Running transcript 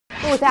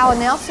We're with Alan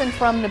Nelson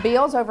from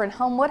Nabeels over in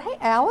Homewood. Hey,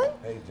 Alan.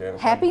 Hey,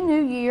 Janice. Happy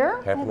New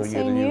Year. Happy New Year to Haven't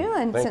seen you.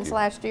 and Thank since you.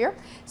 last year.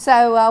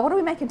 So, what are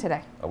we making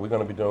today? We're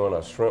going to be doing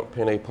a shrimp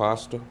penne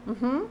pasta,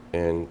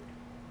 and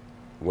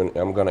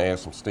I'm going to add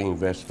some steamed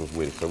vegetables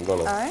with it. So we're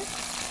going to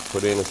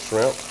put in the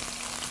shrimp.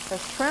 The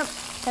shrimp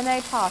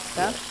penne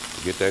pasta.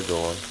 Get that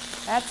going.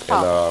 That's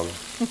popping.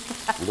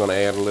 And we're going to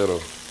add a little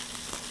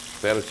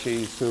feta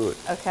cheese to it.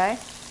 Okay.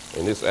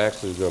 And this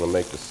actually is going to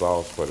make the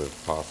sauce for the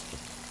pasta.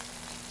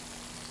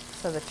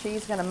 So the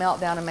cheese is going to melt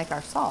down and make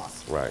our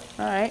sauce. Right.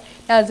 All right.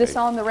 Now, is this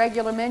on the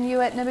regular menu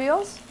at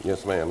Nabeels?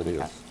 Yes, ma'am, it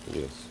is. It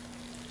is.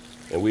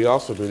 And we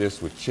also do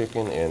this with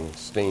chicken and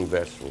steamed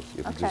vegetables.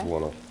 If you just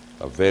want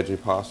a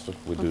veggie pasta,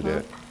 we do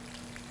that.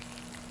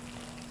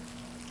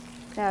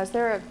 Now, is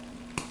there a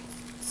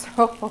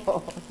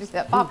is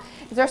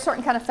there a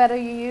certain kind of feta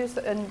you use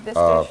in this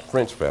dish?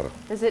 French Feta.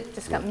 Is it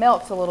just kind of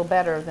melts a little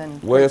better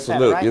than Well, Greek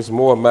Feta, right? it's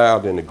more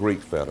mild than the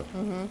Greek Feta,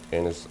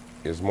 and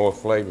it's more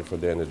flavorful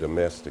than the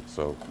domestic.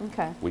 So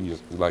we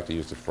like to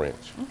use the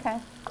French. Okay.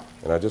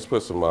 And I just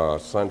put some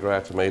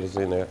sun-dried tomatoes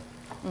in there,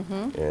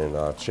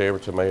 and cherry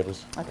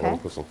tomatoes. Okay. And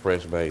put some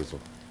fresh basil.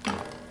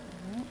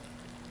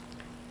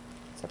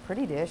 It's a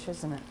pretty dish,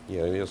 isn't it?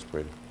 Yeah, it is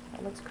pretty.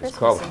 It looks Christmassy. It's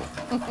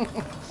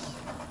colorful.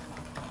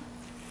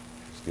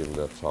 Give it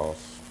a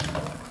toss.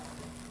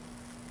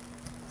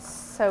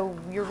 So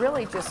you're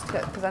really just,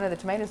 because I know the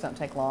tomatoes don't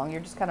take long,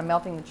 you're just kind of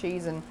melting the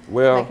cheese and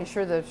making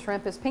sure the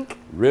shrimp is pink?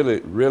 Really,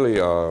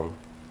 the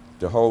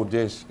whole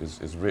dish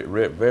is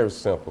very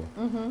simple,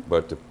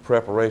 but the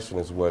preparation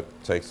is what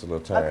takes a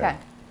little time. Okay.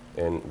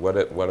 And what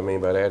I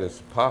mean by that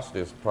is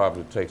pasta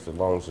probably takes the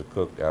longest to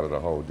cook out of the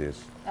whole dish.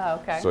 Oh,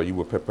 okay. So you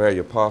would prepare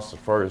your pasta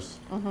first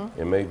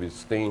and maybe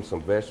steam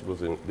some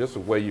vegetables. And this is a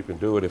way you can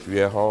do it if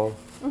you're at home.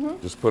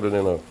 Just put it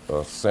in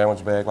a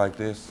sandwich bag like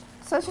this.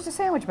 So it's just a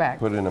sandwich bag?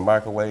 Put it in the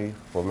microwave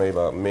for maybe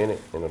about a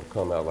minute and it'll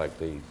come out like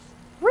these.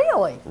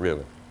 Really?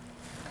 Really.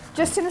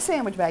 Just in a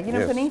sandwich bag? You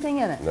don't put anything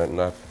in it?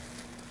 Nothing.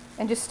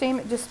 And just steam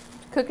it, just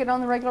cook it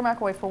on the regular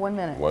microwave for 1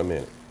 minute? 1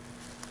 minute.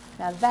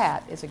 Now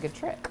that is a good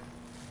trick.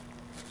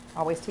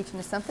 Always teaching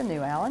us something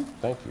new, Alan.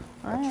 Thank you.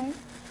 All right.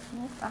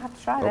 Well, I have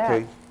to try that.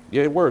 Okay.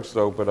 Yeah, it works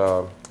though, but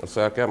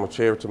so I got my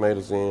cherry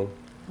tomatoes in,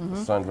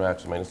 sun-dried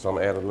tomatoes, so I'm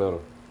gonna add a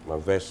little my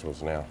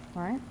vegetables now.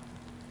 All right.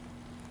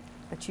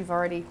 But you've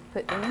already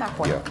put in the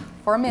microwave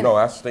for a minute. No,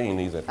 I steam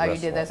these at the restaurant. Oh, you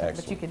did that,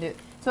 but you can do it.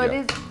 So it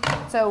is.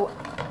 So,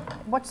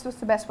 what's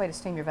the best way to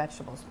steam your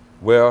vegetables?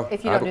 Well,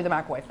 if you don't do the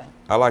microwave thing.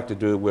 I like to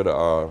do it with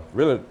a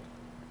really.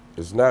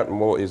 It's not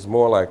more. It's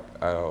more like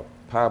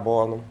pie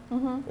boil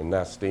them and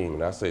not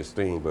steaming. I say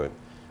steam, but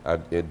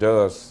it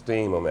does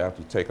steam them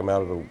after you take them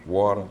out of the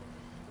water,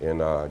 and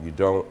you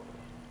don't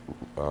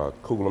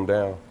cool them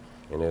down,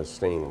 and they'll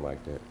steam them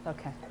like that.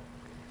 Okay.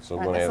 So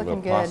I'm going to add a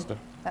little pasta.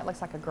 That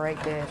looks like a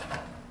great dish.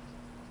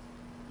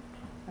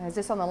 Is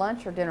this on the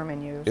lunch or dinner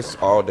menu? It's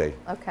all day.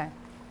 Okay.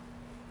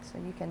 So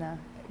you can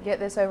get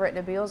this over at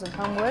Nabeels in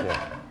Homewood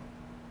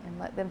and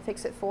let them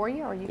fix it for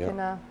you, or you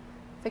can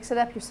fix it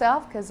up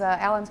yourself, because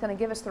Alan's going to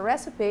give us the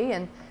recipe,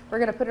 and we're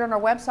going to put it on our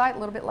website a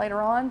little bit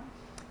later on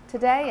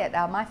today at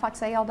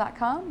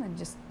myfoxal.com, and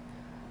just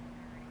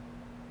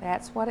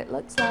that's what it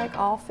looks like,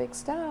 all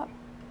fixed up.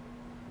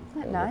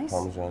 Isn't that nice?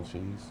 Parmesan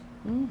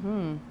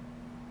cheese.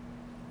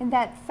 And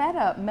that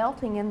feta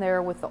melting in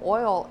there with the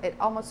oil, it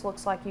almost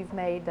looks like you've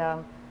made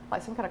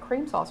like some kind of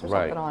cream sauce or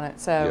something on it.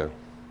 So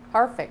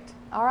perfect.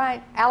 All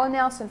right, Alan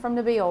Nelson from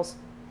Nabeels.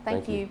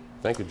 Thank you.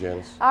 Thank you,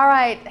 Janice. All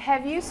right,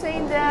 have you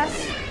seen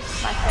this?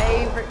 My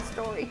favorite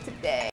story today.